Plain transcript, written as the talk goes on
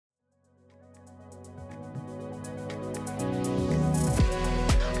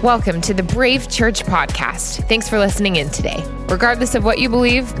Welcome to the Brave Church Podcast. Thanks for listening in today. Regardless of what you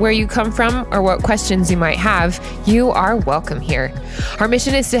believe, where you come from, or what questions you might have, you are welcome here. Our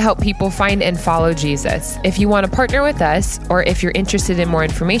mission is to help people find and follow Jesus. If you want to partner with us, or if you're interested in more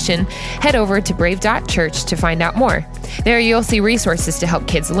information, head over to brave.church to find out more. There you'll see resources to help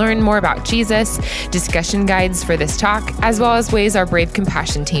kids learn more about Jesus, discussion guides for this talk, as well as ways our Brave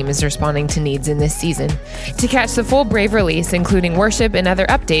Compassion team is responding to needs in this season. To catch the full Brave release, including worship and other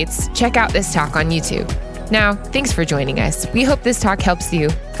updates, check out this talk on YouTube. Now, thanks for joining us. We hope this talk helps you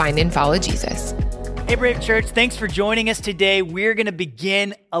find and follow Jesus. Hey, Brave Church, thanks for joining us today. We're going to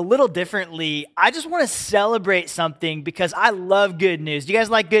begin a little differently. I just want to celebrate something because I love good news. Do you guys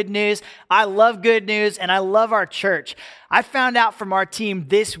like good news? I love good news, and I love our church. I found out from our team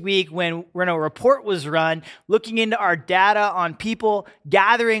this week when a report was run, looking into our data on people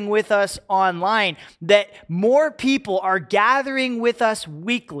gathering with us online, that more people are gathering with us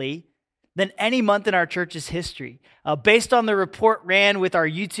weekly than any month in our church's history. Based on the report ran with our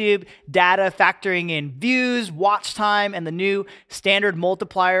YouTube data factoring in views, watch time, and the new standard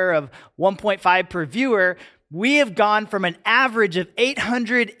multiplier of 1.5 per viewer, we have gone from an average of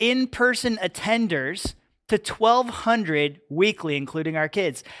 800 in-person attenders to 1,200 weekly, including our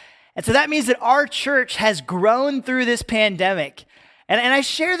kids. And so that means that our church has grown through this pandemic. And I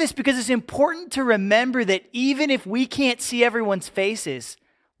share this because it's important to remember that even if we can't see everyone's faces,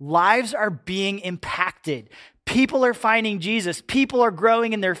 lives are being impacted. People are finding Jesus. People are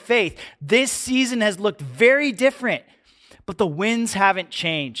growing in their faith. This season has looked very different, but the winds haven't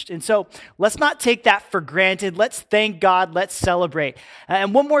changed. And so let's not take that for granted. Let's thank God. Let's celebrate.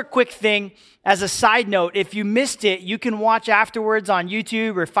 And one more quick thing as a side note, if you missed it, you can watch afterwards on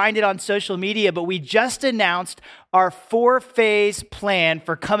YouTube or find it on social media, but we just announced our 4-phase plan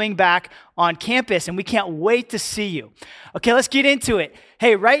for coming back on campus, and we can't wait to see you. Okay, let's get into it.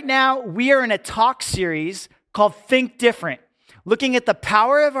 Hey, right now, we are in a talk series called Think Different, looking at the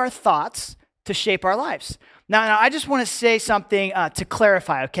power of our thoughts to shape our lives. Now I just want to say something to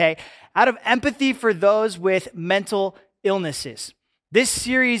clarify, okay? Out of empathy for those with mental illnesses, this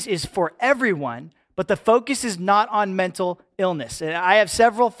series is for everyone, but the focus is not on mental illness. And I have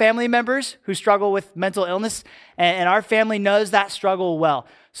several family members who struggle with mental illness, and our family knows that struggle well.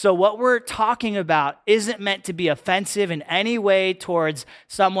 So what we're talking about isn't meant to be offensive in any way towards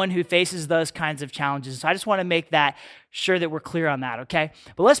someone who faces those kinds of challenges. So I just want to make that sure that we're clear on that, okay?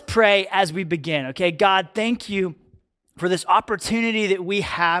 But let's pray as we begin, okay? God, thank you for this opportunity that we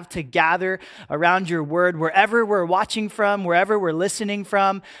have to gather around your word, wherever we're watching from, wherever we're listening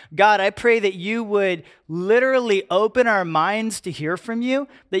from. God, I pray that you would literally open our minds to hear from you,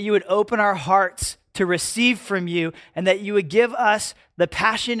 that you would open our hearts to receive from you, and that you would give us the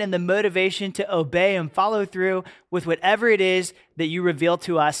passion and the motivation to obey and follow through with whatever it is that you reveal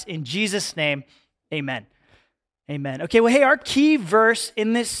to us. In Jesus' name, amen. Amen. Okay, well, hey, our key verse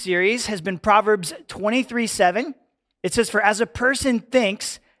in this series has been Proverbs 23:7. It says, "For as a person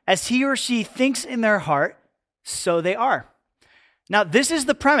thinks, as he or she thinks in their heart, so they are." Now, this is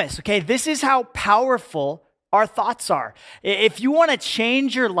the premise, okay? This is how powerful our thoughts are. If you want to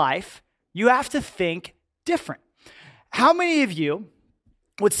change your life, you have to think different. How many of you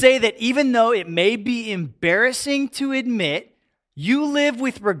would say that even though it may be embarrassing to admit, you live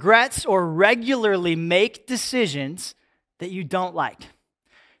with regrets or regularly make decisions that you don't like?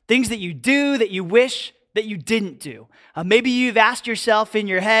 Things that you do that you wish that you didn't do. Maybe you've asked yourself in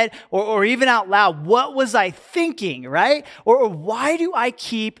your head or even out loud, what was I thinking, right? Or why do I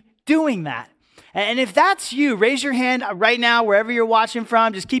keep doing that? And if that's you, raise your hand right now, wherever you're watching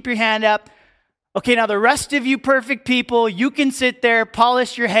from, just keep your hand up. Okay, now the rest of you perfect people, you can sit there,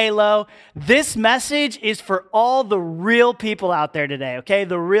 polish your halo. This message is for all the real people out there today, okay?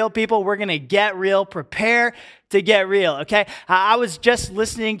 The real people, we're going to get real, prepare to get real, okay? I was just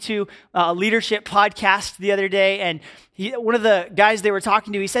listening to a leadership podcast the other day, and one of the guys they were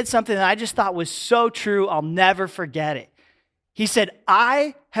talking to, he said something that I just thought was so true, I'll never forget it. He said,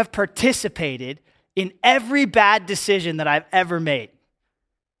 "I have participated in every bad decision that I've ever made."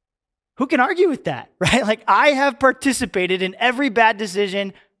 Who can argue with that, right? Like, I have participated in every bad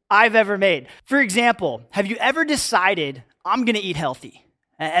decision I've ever made. For example, have you ever decided, I'm going to eat healthy?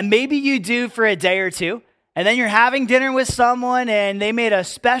 And maybe you do for a day or two, and then you're having dinner with someone and they made a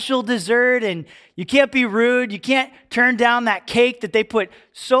special dessert, and you can't be rude. You can't turn down that cake that they put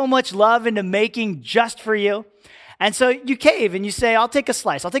so much love into making just for you. And so you cave and you say, I'll take a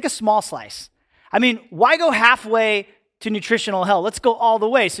slice. I'll take a small slice. I mean, why go halfway to nutritional hell? Let's go all the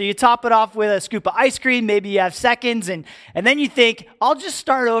way. So you top it off with a scoop of ice cream. Maybe you have seconds. And then you think, I'll just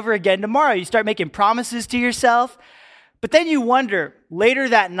start over again tomorrow. You start making promises to yourself. But then you wonder later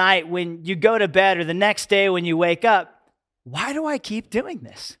that night when you go to bed or the next day when you wake up, why do I keep doing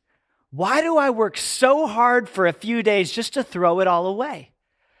this? Why do I work so hard for a few days just to throw it all away?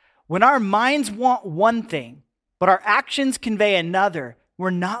 When our minds want one thing, but our actions convey another, we're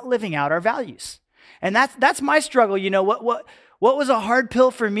not living out our values. And that's my struggle. You know, what was a hard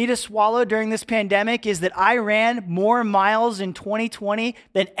pill for me to swallow during this pandemic is that I ran more miles in 2020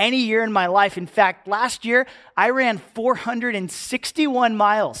 than any year in my life. In fact, last year, I ran 461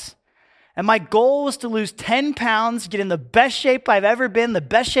 miles. And my goal was to lose 10 pounds, get in the best shape I've ever been, the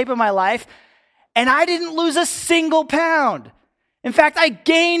best shape of my life. And I didn't lose a single pound. In fact, I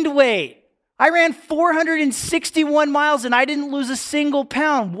gained weight. I ran 461 miles and I didn't lose a single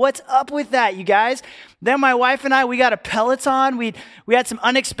pound. What's up with that, you guys? Then my wife and I, we got a Peloton. We had some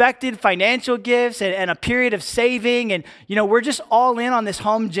unexpected financial gifts and a period of saving. And, you know, we're just all in on this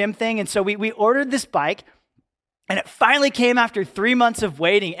home gym thing. And so we ordered this bike and it finally came after 3 months of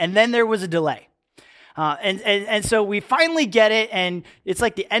waiting. And then there was a delay. And so we finally get it, and it's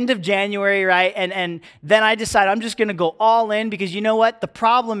like the end of January, right? And then I decide I'm just going to go all in because you know what? The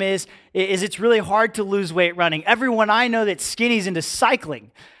problem is it's really hard to lose weight running. Everyone I know that's skinny is into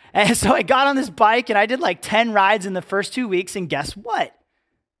cycling. And so I got on this bike, and I did like 10 rides in the first 2 weeks, and guess what?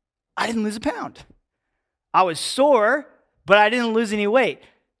 I didn't lose a pound. I was sore, but I didn't lose any weight.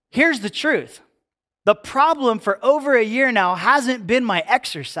 Here's the truth. The problem for over a year now hasn't been my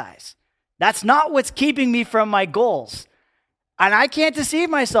exercise. That's not what's keeping me from my goals. And I can't deceive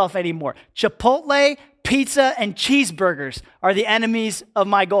myself anymore. Chipotle, pizza, and cheeseburgers are the enemies of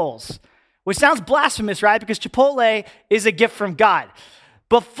my goals. Which sounds blasphemous, right? Because Chipotle is a gift from God.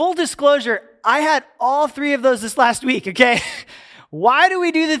 But full disclosure, I had all three of those this last week, okay? Why do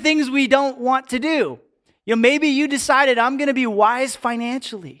we do the things we don't want to do? You know, maybe you decided I'm going to be wise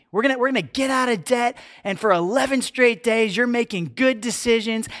financially. We're going to get out of debt, and for 11 straight days, you're making good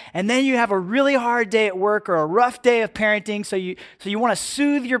decisions, and then you have a really hard day at work or a rough day of parenting, so you want to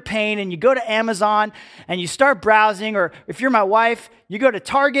soothe your pain, and you go to Amazon, and you start browsing, or if you're my wife, you go to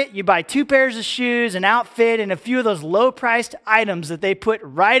Target, you buy 2 pairs of shoes, an outfit, and a few of those low-priced items that they put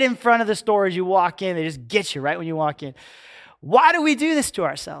right in front of the store as you walk in. They just get you right when you walk in. Why do we do this to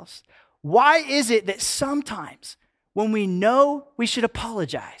ourselves? Why is it that sometimes when we know we should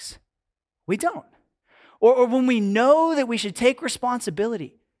apologize, we don't? Or when we know that we should take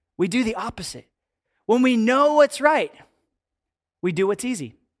responsibility, we do the opposite. When we know what's right, we do what's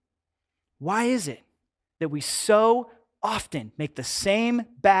easy. Why is it that we so often make the same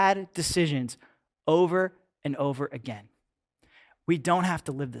bad decisions over and over again? We don't have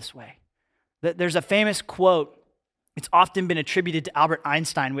to live this way. There's a famous quote. It's often been attributed to Albert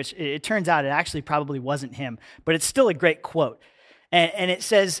Einstein, which it turns out it actually probably wasn't him, but it's still a great quote. And it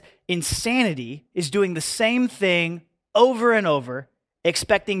says, insanity is doing the same thing over and over,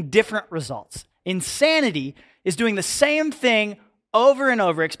 expecting different results. Insanity is doing the same thing over and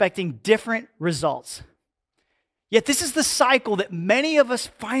over, expecting different results. Yet this is the cycle that many of us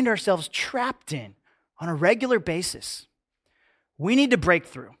find ourselves trapped in on a regular basis. We need to break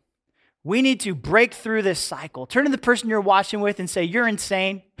through. We need to break through this cycle. Turn to the person you're watching with and say, you're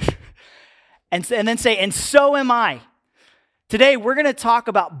insane. and then say, and so am I. Today, we're going to talk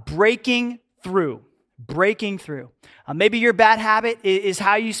about breaking through. Breaking through. Maybe your bad habit is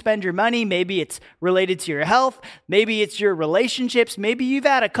how you spend your money. Maybe it's related to your health. Maybe it's your relationships. Maybe you've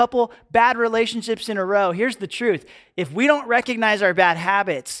had a couple bad relationships in a row. Here's the truth. If we don't recognize our bad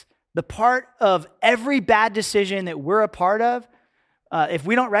habits, the part of every bad decision that we're a part of, if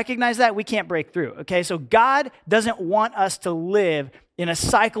we don't recognize that, we can't break through, okay? So God doesn't want us to live in a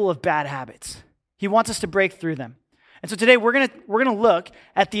cycle of bad habits. He wants us to break through them. And so today we're gonna look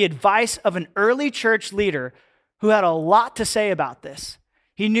at the advice of an early church leader who had a lot to say about this.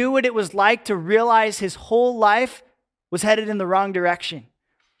 He knew what it was like to realize his whole life was headed in the wrong direction.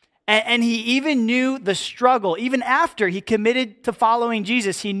 And he even knew the struggle. Even after he committed to following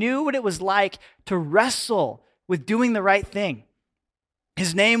Jesus, he knew what it was like to wrestle with doing the right thing.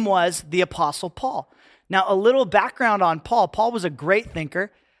 His name was the Apostle Paul. Now, a little background on Paul. Paul was a great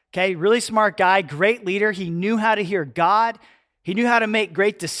thinker, okay? Really smart guy, great leader. He knew how to hear God. He knew how to make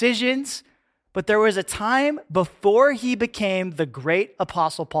great decisions. But there was a time before he became the great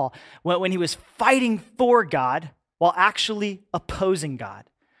Apostle Paul when he was fighting for God while actually opposing God.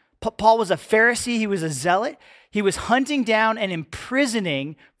 Paul was a Pharisee. He was a zealot. He was hunting down and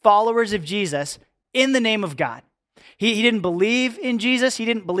imprisoning followers of Jesus in the name of God. He didn't believe in Jesus. He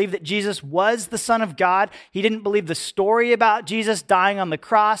didn't believe that Jesus was the Son of God. He didn't believe the story about Jesus dying on the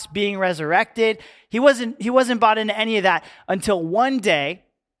cross, being resurrected. He wasn't bought into any of that until one day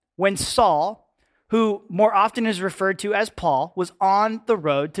when Saul, who more often is referred to as Paul, was on the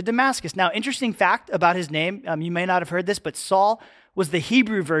road to Damascus. Now, interesting fact about his name, you may not have heard this, but Saul was the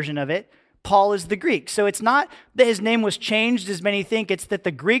Hebrew version of it. Paul is the Greek. So it's not that his name was changed as many think, it's that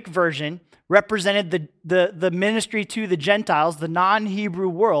the Greek version represented the ministry to the Gentiles, the non-Hebrew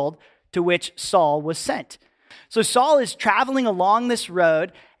world to which Saul was sent. So Saul is traveling along this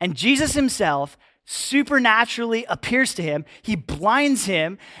road, and Jesus himself supernaturally appears to him. He blinds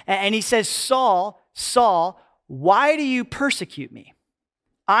him, and he says, Saul, Saul, why do you persecute me?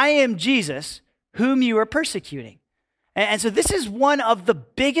 I am Jesus, whom you are persecuting. And so this is one of the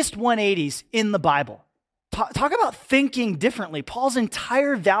biggest 180s in the Bible. Talk about thinking differently. Paul's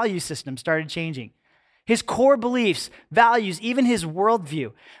entire value system started changing. His core beliefs, values, even his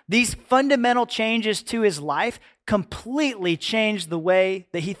worldview. These fundamental changes to his life completely changed the way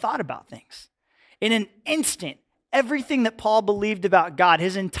that he thought about things. In an instant, everything that Paul believed about God,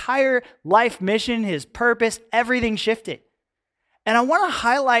 his entire life mission, his purpose, everything shifted. And I want to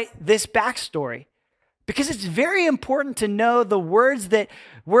highlight this backstory because it's very important to know the words that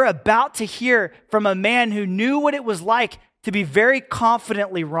we're about to hear from a man who knew what it was like to be very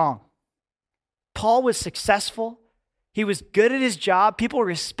confidently wrong. Paul was successful. He was good at his job. People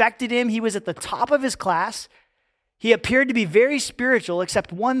respected him. He was at the top of his class. He appeared to be very spiritual,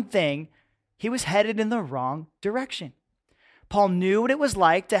 except one thing, he was headed in the wrong direction. Paul knew what it was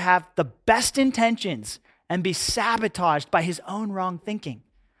like to have the best intentions and be sabotaged by his own wrong thinking.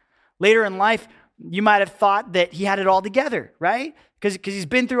 Later in life, you might have thought that he had it all together, right? Because he's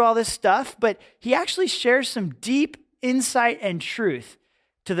been through all this stuff, but he actually shares some deep insight and truth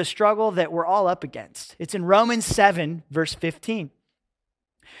to the struggle that we're all up against. It's in Romans 7, verse 15.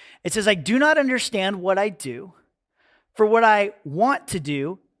 It says, I do not understand what I do, for what I want to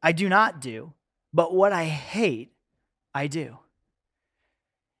do, I do not do, but what I hate, I do.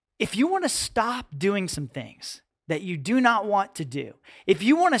 If you want to stop doing some things that you do not want to do, if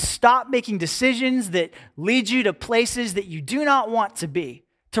you want to stop making decisions that lead you to places that you do not want to be,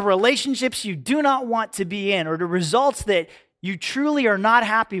 to relationships you do not want to be in, or to results that you truly are not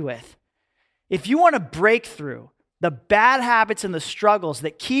happy with, if you want to break through the bad habits and the struggles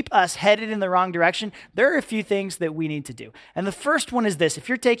that keep us headed in the wrong direction, there are a few things that we need to do. And the first one is this. If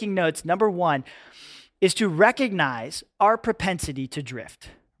you're taking notes, number one is to recognize our propensity to drift.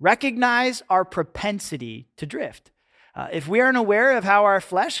 Recognize our propensity to drift. If we aren't aware of how our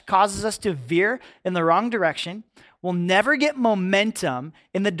flesh causes us to veer in the wrong direction, we'll never get momentum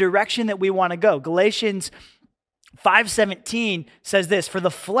in the direction that we want to go. Galatians 5:17 says this, for the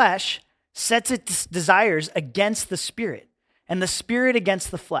flesh sets its desires against the spirit, and the spirit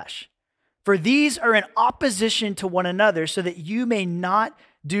against the flesh. For these are in opposition to one another, so that you may not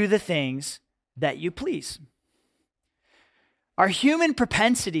do the things that you please. Our human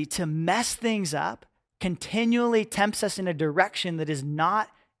propensity to mess things up continually tempts us in a direction that is not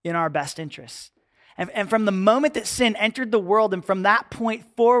in our best interests. And from the moment that sin entered the world and from that point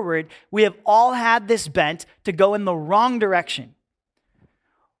forward, we have all had this bent to go in the wrong direction.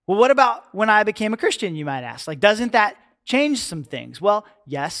 Well, what about when I became a Christian, you might ask? Like, doesn't that change some things? Well,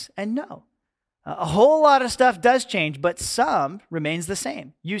 yes and no. A whole lot of stuff does change, but some remains the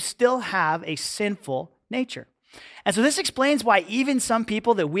same. You still have a sinful nature. And so this explains why even some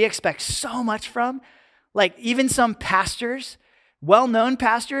people that we expect so much from, like even some pastors, well-known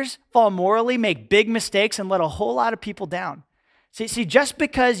pastors, fall morally, make big mistakes, and let a whole lot of people down. See, just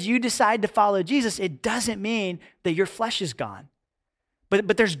because you decide to follow Jesus, it doesn't mean that your flesh is gone.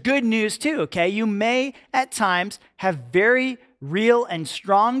 But there's good news too, okay? You may at times have very real and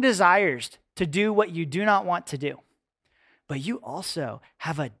strong desires to do what you do not want to do. But you also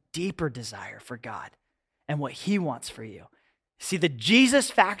have a deeper desire for God and what he wants for you. See, the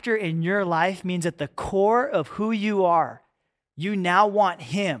Jesus factor in your life means at the core of who you are, you now want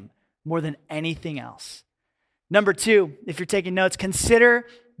him more than anything else. Number two, if you're taking notes, consider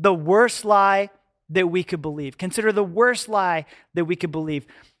the worst lie that we could believe. Consider the worst lie that we could believe.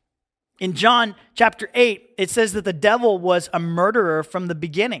 In John chapter 8, it says that the devil was a murderer from the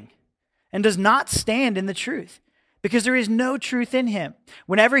beginning and does not stand in the truth because there is no truth in him.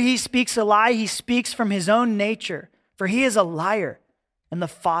 Whenever he speaks a lie, he speaks from his own nature, for he is a liar and the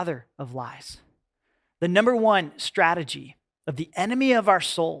father of lies. The number one strategy of the enemy of our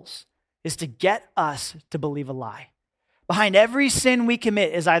souls is to get us to believe a lie. Behind every sin we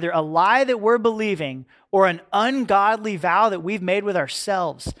commit is either a lie that we're believing or an ungodly vow that we've made with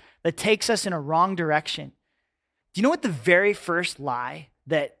ourselves that takes us in a wrong direction. Do you know what the very first lie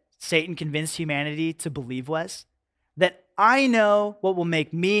that Satan convinced humanity to believe was? That I know what will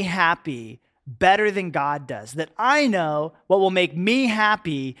make me happy better than God does. That I know what will make me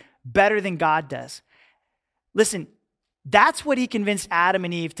happy better than God does. Listen, that's what he convinced Adam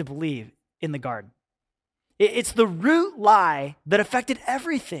and Eve to believe in the garden. It's the root lie that affected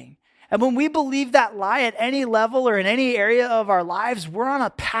everything. And when we believe that lie at any level or in any area of our lives, we're on a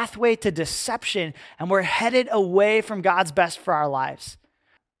pathway to deception and we're headed away from God's best for our lives.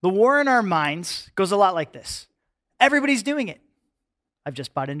 The war in our minds goes a lot like this. Everybody's doing it. I've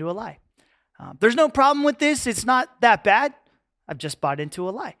just bought into a lie. There's no problem with this. It's not that bad. I've just bought into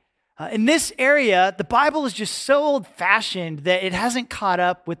a lie. In this area, the Bible is just so old-fashioned that it hasn't caught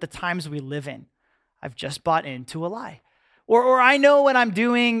up with the times we live in. I've just bought into a lie. Or I know what I'm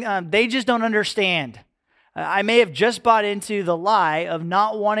doing. They just don't understand. I may have just bought into the lie of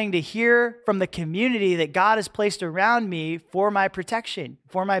not wanting to hear from the community that God has placed around me for my protection,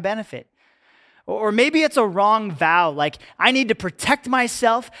 for my benefit. Or maybe it's a wrong vow, like I need to protect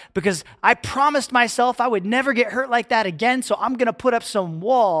myself because I promised myself I would never get hurt like that again, so I'm going to put up some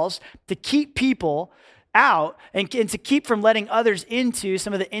walls to keep people out and to keep from letting others into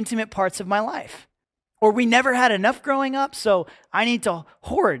some of the intimate parts of my life. Or we never had enough growing up, so I need to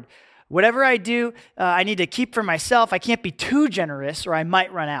hoard. Whatever I do, I need to keep for myself. I can't be too generous or I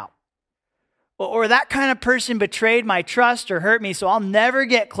might run out. Or that kind of person betrayed my trust or hurt me, so I'll never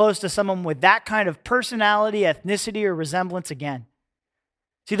get close to someone with that kind of personality, ethnicity, or resemblance again.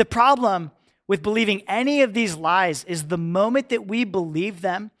 See, the problem with believing any of these lies is the moment that we believe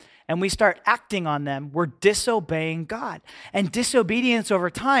them and we start acting on them, we're disobeying God. And disobedience over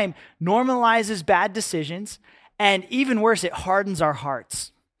time normalizes bad decisions, and even worse, it hardens our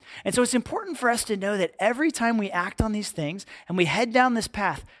hearts. And so it's important for us to know that every time we act on these things and we head down this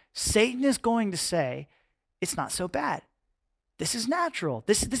path, Satan is going to say, it's not so bad. This is natural.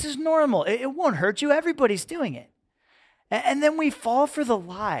 This is normal. It won't hurt you. Everybody's doing it. And then we fall for the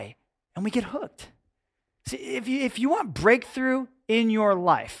lie and we get hooked. See, if you want breakthrough in your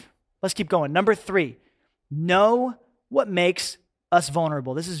life, let's keep going. Number 3, know what makes us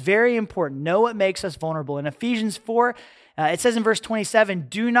vulnerable. This is very important. Know what makes us vulnerable. In Ephesians 4, it says in verse 27,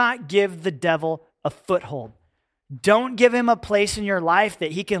 do not give the devil a foothold. Don't give him a place in your life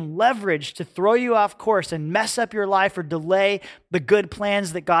that he can leverage to throw you off course and mess up your life or delay the good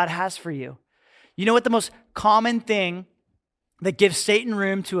plans that God has for you. You know what the most common thing that gives Satan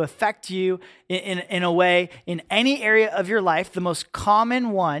room to affect you in a way in any area of your life, the most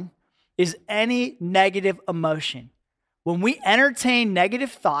common one is any negative emotion. When we entertain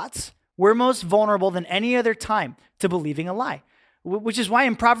negative thoughts, we're most vulnerable than any other time to believing a lie, which is why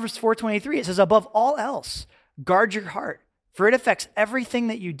in Proverbs 4:23, it says, above all else, guard your heart, for it affects everything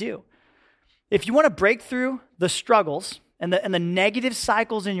that you do. If you want to break through the struggles and the negative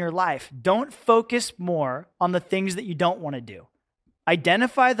cycles in your life, don't focus more on the things that you don't want to do.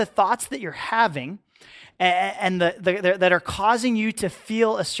 Identify the thoughts that you're having and that are causing you to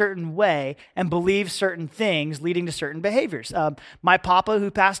feel a certain way and believe certain things, leading to certain behaviors. My papa,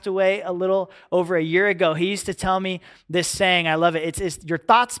 who passed away a little over a year ago, he used to tell me this saying. I love it. It's your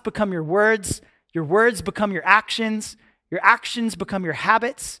thoughts become your words become your actions become your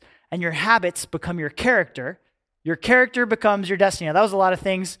habits, and your habits become your character. Your character becomes your destiny. Now, that was a lot of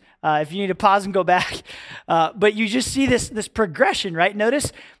things. If you need to pause and go back. But you just see this progression, right?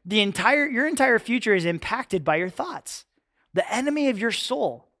 Notice your entire future is impacted by your thoughts. The enemy of your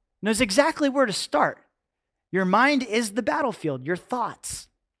soul knows exactly where to start. Your mind is the battlefield, your thoughts.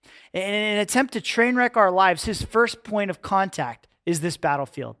 In an attempt to train wreck our lives, his first point of contact is this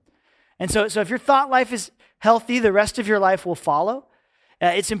battlefield. And so if your thought life is healthy, the rest of your life will follow.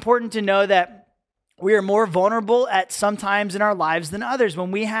 It's important to know that we are more vulnerable at some times in our lives than others.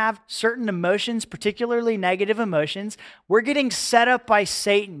 When we have certain emotions, particularly negative emotions, we're getting set up by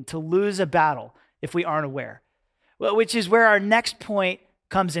Satan to lose a battle if we aren't aware, which is where our next point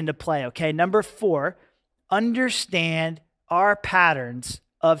comes into play, okay? Number 4, understand our patterns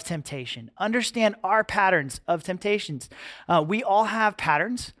of temptation. Understand our patterns of temptations. We all have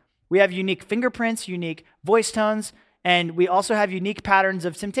patterns. We have unique fingerprints, unique voice tones, and we also have unique patterns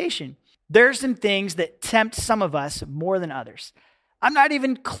of temptation. There are some things that tempt some of us more than others. I'm not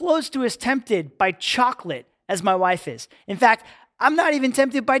even close to as tempted by chocolate as my wife is. In fact, I'm not even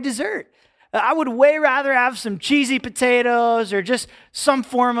tempted by dessert. I would way rather have some cheesy potatoes or just some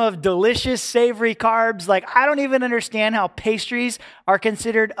form of delicious savory carbs. Like, I don't even understand how pastries are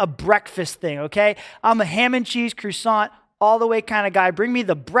considered a breakfast thing, okay? I'm a ham and cheese croissant all the way kind of guy. Bring me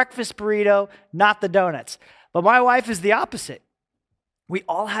the breakfast burrito, not the donuts. But my wife is the opposite. We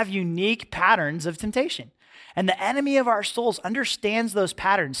all have unique patterns of temptation. And the enemy of our souls understands those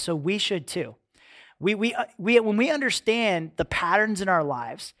patterns, so we should too. When we understand the patterns in our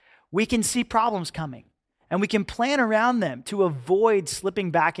lives, we can see problems coming. and we can plan around them to avoid slipping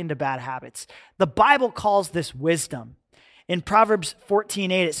back into bad habits. The Bible calls this wisdom. In Proverbs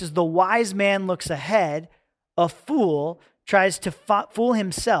 14:8, it says, "The wise man looks ahead, a fool tries to fool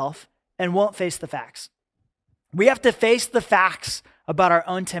himself and won't face the facts." We have to face the facts about our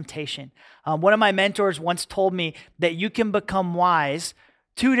own temptation. One of my mentors once told me that you can become wise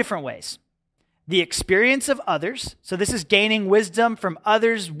two different ways. The experience of others, so this is gaining wisdom from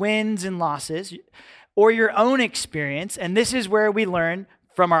others' wins and losses, or your own experience, and this is where we learn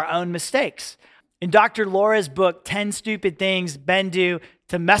from our own mistakes. In Dr. Laura's book, 10 Stupid Things Men Do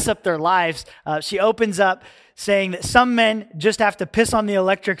to Mess Up Their Lives, she opens up saying that some men just have to piss on the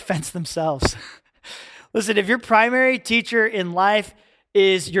electric fence themselves. Listen, if your primary teacher in life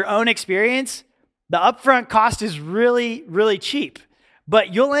is your own experience, the upfront cost is really, really cheap,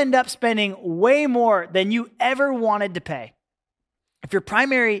 but you'll end up spending way more than you ever wanted to pay. If your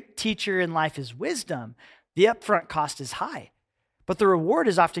primary teacher in life is wisdom, the upfront cost is high, but the reward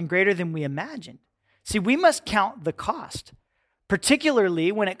is often greater than we imagined. See, we must count the cost,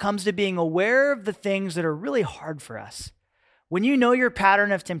 particularly when it comes to being aware of the things that are really hard for us. When you know your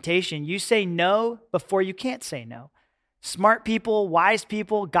pattern of temptation, you say no before you can't say no. Smart people, wise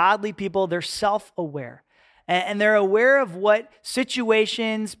people, godly people, they're self-aware. And they're aware of what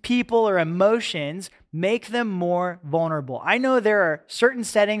situations, people, or emotions make them more vulnerable. I know there are certain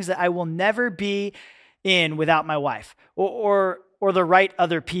settings that I will never be in without my wife or the right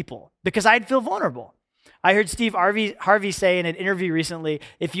other people because I'd feel vulnerable. I heard Steve Harvey say in an interview recently,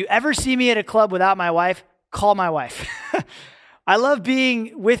 "If you ever see me at a club without my wife, call my wife." I love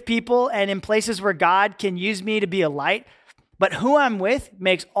being with people and in places where God can use me to be a light, but who I'm with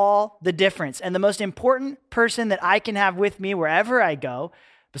makes all the difference. And the most important person that I can have with me wherever I go,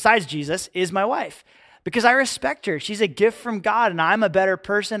 besides Jesus, is my wife. Because I respect her. She's a gift from God, and I'm a better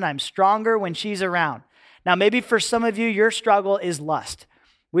person. I'm stronger when she's around. Now, maybe for some of you, your struggle is lust.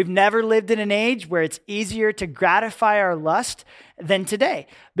 We've never lived in an age where it's easier to gratify our lust than today,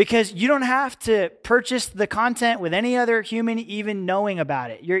 because you don't have to purchase the content with any other human even knowing about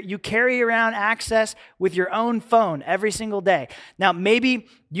it. You carry around access with your own phone every single day. Now, maybe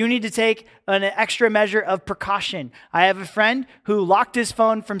you need to take an extra measure of precaution. I have a friend who locked his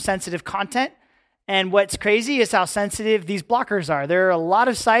phone from sensitive content. And what's crazy is how sensitive these blockers are. There are a lot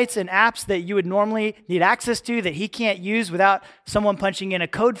of sites and apps that you would normally need access to that he can't use without someone punching in a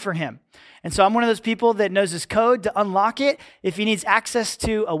code for him. And so I'm one of those people that knows his code to unlock it. If he needs access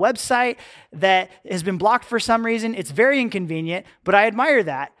to a website that has been blocked for some reason, it's very inconvenient, but I admire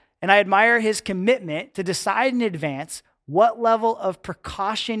that. And I admire his commitment to decide in advance what level of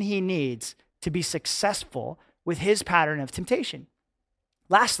precaution he needs to be successful with his pattern of temptation.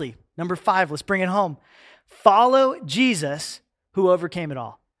 Lastly, number 5, let's bring it home. Follow Jesus who overcame it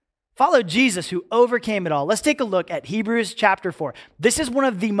all. Follow Jesus who overcame it all. Let's take a look at Hebrews chapter 4. This is one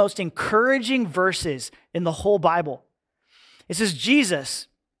of the most encouraging verses in the whole Bible. It says, Jesus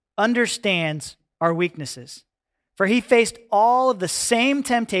understands our weaknesses, for he faced all of the same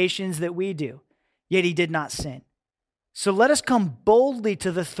temptations that we do, yet he did not sin. So let us come boldly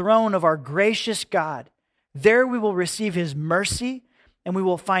to the throne of our gracious God. There we will receive his mercy, and we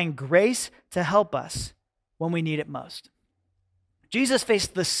will find grace to help us when we need it most. Jesus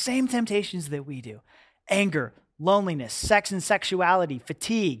faced the same temptations that we do: anger, loneliness, sex and sexuality,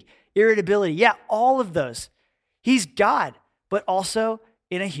 fatigue, irritability. Yeah, all of those. He's God, but also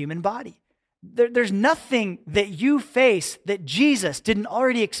in a human body. There's nothing that you face that Jesus didn't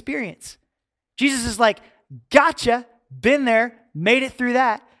already experience. Jesus is like, gotcha, been there, made it through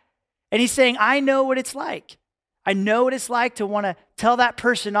that. And he's saying, I know what it's like. I know what it's like to want to tell that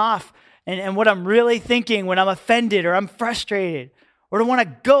person off and what I'm really thinking when I'm offended or I'm frustrated, or to want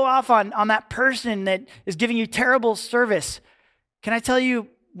to go off on that person that is giving you terrible service. Can I tell you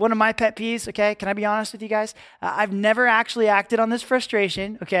one of my pet peeves, okay? Can I be honest with you guys? I've never actually acted on this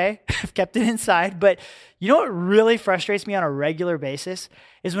frustration, okay? I've kept it inside, but you know what really frustrates me on a regular basis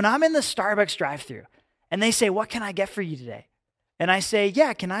is when I'm in the Starbucks drive-thru and they say, what can I get for you today? And I say,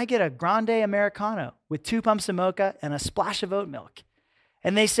 yeah, can I get a grande Americano with 2 pumps of mocha and a splash of oat milk?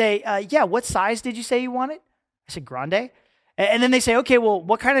 And they say, yeah, what size did you say you wanted? I said, grande. And then they say, okay, well,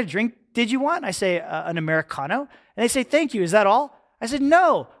 what kind of drink did you want? I say, an Americano. And they say, thank you, is that all? I said,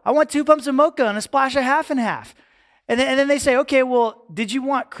 no, I want 2 pumps of mocha and a splash of half and half. And then they say, okay, well, did you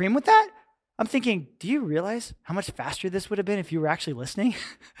want cream with that? I'm thinking, do you realize how much faster this would have been if you were actually listening?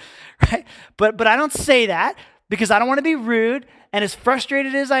 Right? But I don't say that because I don't want to be rude. And as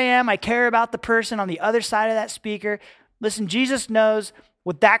frustrated as I am, I care about the person on the other side of that speaker. Listen, Jesus knows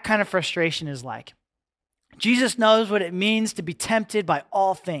what that kind of frustration is like. Jesus knows what it means to be tempted by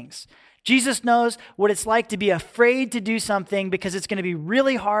all things. Jesus knows what it's like to be afraid to do something because it's going to be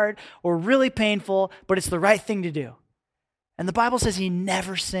really hard or really painful, but it's the right thing to do. And the Bible says he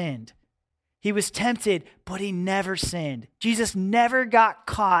never sinned. He was tempted, but he never sinned. Jesus never got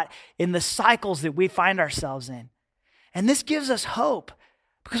caught in the cycles that we find ourselves in. And this gives us hope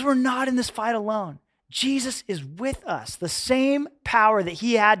because we're not in this fight alone. Jesus is with us. The same power that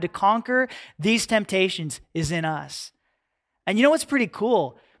he had to conquer these temptations is in us. And you know what's pretty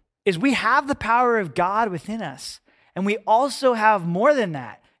cool is we have the power of God within us. And we also have more than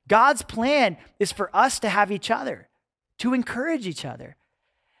that. God's plan is for us to have each other, to encourage each other.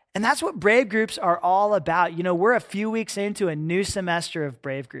 And that's what Brave Groups are all about. You know, we're a few weeks into a new semester of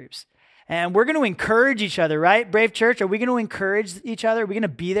Brave Groups. And we're going to encourage each other, right? Brave Church, are we going to encourage each other? Are we going to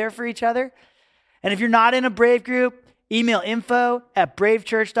be there for each other? And if you're not in a Brave Group, email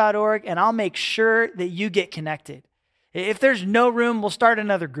info@bravechurch.org and I'll make sure that you get connected. If there's no room, we'll start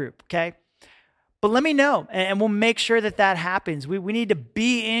another group, okay? But let me know, and we'll make sure that that happens. We need to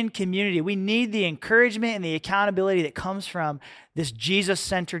be in community. We need the encouragement and the accountability that comes from this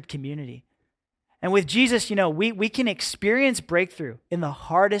Jesus-centered community. And with Jesus, you know, we can experience breakthrough in the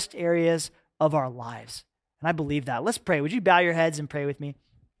hardest areas of our lives. And I believe that. Let's pray. Would you bow your heads and pray with me?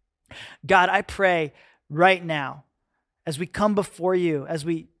 God, I pray right now, as we come before you, as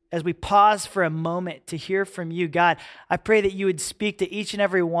we pause for a moment to hear from you, God, I pray that you would speak to each and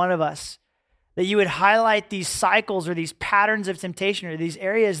every one of us, that you would highlight these cycles or these patterns of temptation or these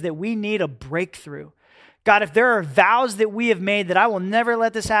areas that we need a breakthrough. God, if there are vows that we have made that I will never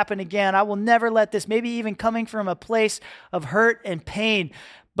let this happen again, I will never let this, maybe even coming from a place of hurt and pain.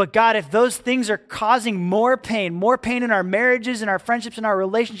 But God, if those things are causing more pain in our marriages and our friendships and our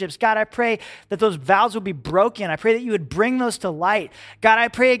relationships, God, I pray that those vows will be broken. I pray that you would bring those to light. God, I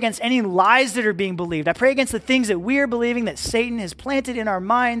pray against any lies that are being believed. I pray against the things that we are believing that Satan has planted in our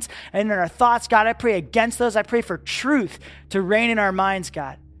minds and in our thoughts. God, I pray against those. I pray for truth to reign in our minds,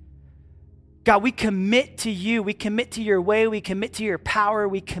 God. God, we commit to you. We commit to your way. We commit to your power.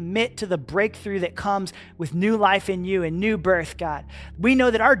 We commit to the breakthrough that comes with new life in you and new birth, God. We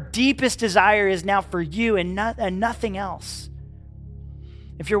know that our deepest desire is now for you and nothing else.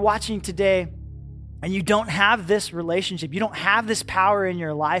 If you're watching today and you don't have this relationship, you don't have this power in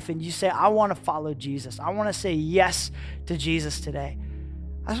your life, and you say, I want to follow Jesus. I want to say yes to Jesus today.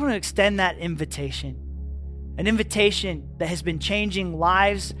 I just want to extend that invitation. An invitation that has been changing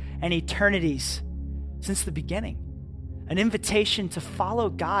lives and eternities since the beginning. An invitation to follow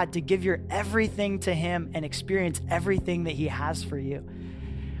God, to give your everything to him and experience everything that he has for you.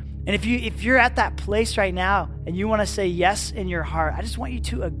 And if you're at that place right now and you want to say yes in your heart, I just want you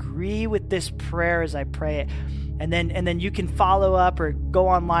to agree with this prayer as I pray it. And then you can follow up or go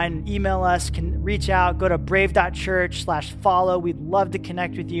online and email us, can reach out, go to brave.church/follow. We'd love to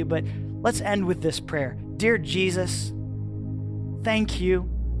connect with you, but let's end with this prayer. Dear Jesus, thank you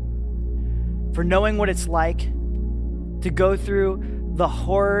for knowing what it's like to go through the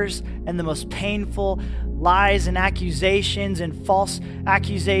horrors and the most painful lies and accusations and false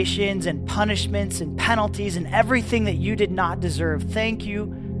accusations and punishments and penalties and everything that you did not deserve. Thank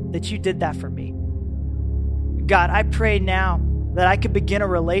you that you did that for me. God, I pray now that I could begin a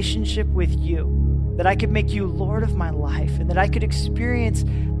relationship with you, that I could make you Lord of my life, and that I could experience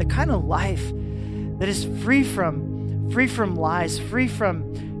the kind of life that is free from lies, free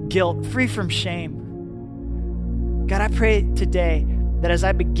from guilt, free from shame. God, I pray today that as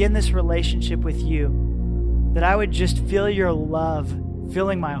I begin this relationship with you, that I would just feel your love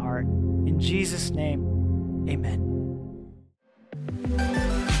filling my heart. In Jesus' name, amen.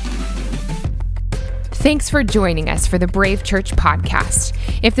 Thanks for joining us for the Brave Church podcast.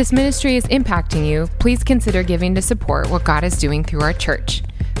 If this ministry is impacting you, please consider giving to support what God is doing through our church.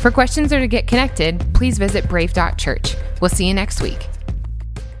 For questions or to get connected, please visit brave.church. We'll see you next week.